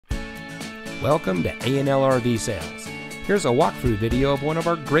Welcome to A&L RV Sales. Here's a walkthrough video of one of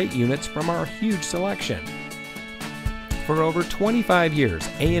our great units from our huge selection. For over 25 years,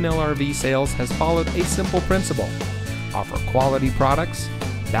 A&L RV Sales has followed a simple principle: offer quality products,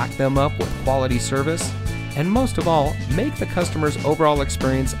 back them up with quality service, and most of all, make the customer's overall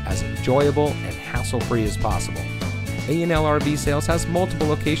experience as enjoyable and hassle-free as possible. A&L RV Sales has multiple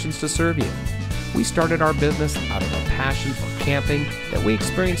locations to serve you. We started our business out of a passion for camping that we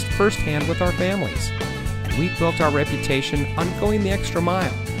experienced firsthand with our families. And we built our reputation on going the extra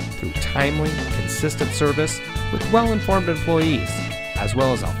mile through timely, consistent service with well-informed employees, as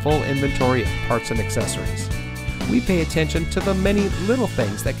well as a full inventory of parts and accessories. We pay attention to the many little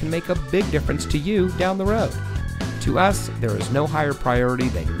things that can make a big difference to you down the road. To us, there is no higher priority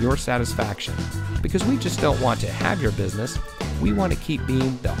than your satisfaction, because we just don't want to have your business. We want to keep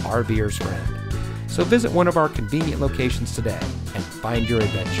being the RVer's friend. So visit one of our convenient locations today and find your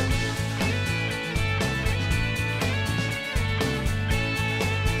adventure.